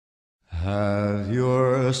Have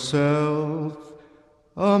yourself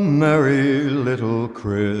a merry little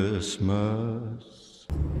Christmas.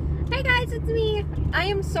 Hey guys, it's me. I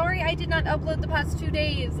am sorry I did not upload the past 2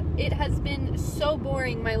 days. It has been so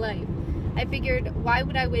boring, my life. I figured, why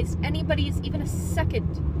would I waste anybody's even a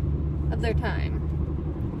second of their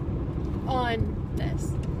time on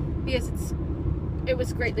this? Because it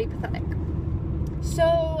was greatly pathetic. So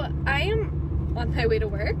I am on my way to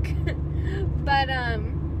work, but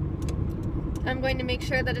I'm going to make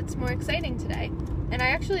sure that it's more exciting today. And I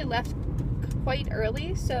actually left quite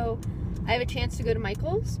early, so I have a chance to go to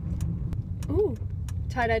Michael's. Ooh,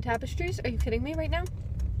 tie-dye tapestries? Are you kidding me right now?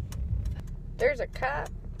 There's a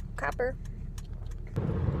copper.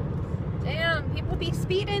 Damn, people be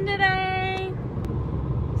speeding today.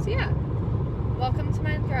 So yeah, welcome to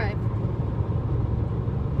my drive.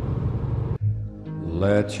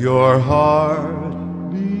 Let your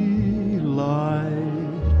heart be light.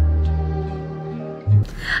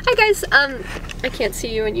 Hi guys, I can't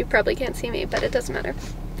see you and you probably can't see me, but it doesn't matter.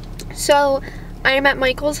 So, I am at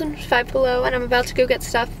Michael's in Five Below and I'm about to go get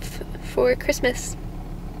stuff for Christmas.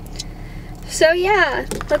 So yeah,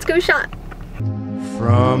 let's go shop.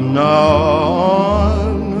 From now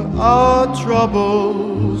on, our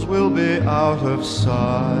troubles will be out of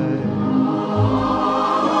sight.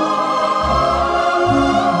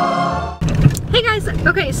 Hey guys,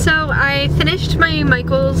 okay, so I finished my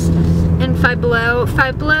Michael's in Five Below.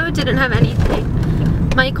 Five Below didn't have anything.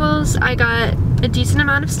 Michael's, I got a decent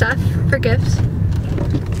amount of stuff for gifts.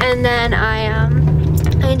 And then I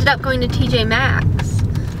ended up going to TJ Maxx.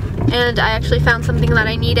 And I actually found something that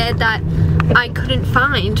I needed that I couldn't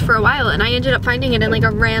find for a while. And I ended up finding it in like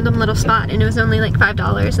a random little spot. And it was only like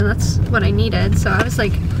 $5 and that's what I needed. So I was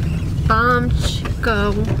like, bomb,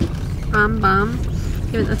 go, bomb.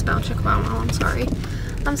 Even that's bound to wow, I'm sorry.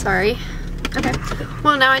 I'm sorry. Okay.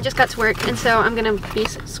 Well, now I just got to work, and so I'm gonna be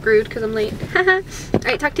screwed because I'm late.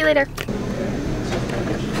 Alright, talk to you later.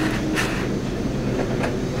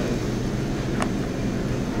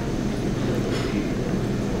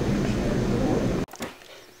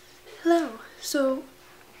 Hello. So,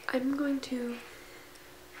 I'm going to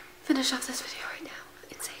finish off this video right now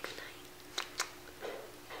and say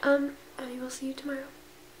goodnight. I will see you tomorrow.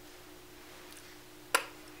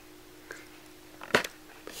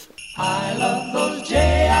 I love those J's.